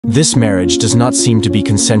This marriage does not seem to be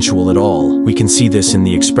consensual at all. We can see this in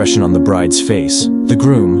the expression on the bride's face. The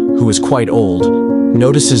groom, who is quite old,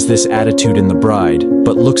 notices this attitude in the bride,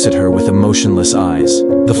 but looks at her with emotionless eyes.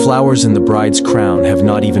 The flowers in the bride's crown have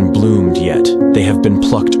not even bloomed yet. They have been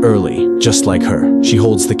plucked early, just like her. She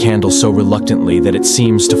holds the candle so reluctantly that it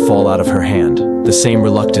seems to fall out of her hand. The same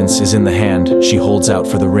reluctance is in the hand she holds out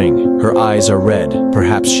for the ring. Her eyes are red.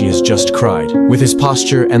 Perhaps she has just cried. With his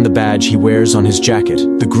posture and the badge he wears on his jacket,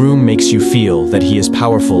 the groom makes you feel that he is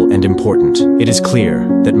powerful and important. It is clear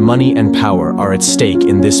that money and power are at stake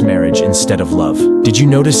in this marriage instead of love. Did you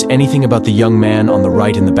notice anything about the young man on the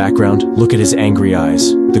right in the background? Look at his angry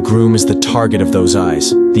eyes. The groom is the target of those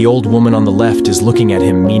eyes. The old woman on the left is looking at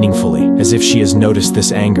him meaningfully, as if she has noticed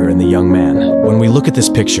this anger in the young man. When we look at this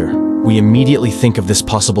picture, we immediately think of this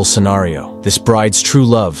possible scenario. This bride's true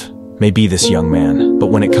love may be this young man, but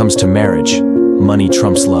when it comes to marriage, money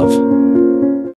trumps love.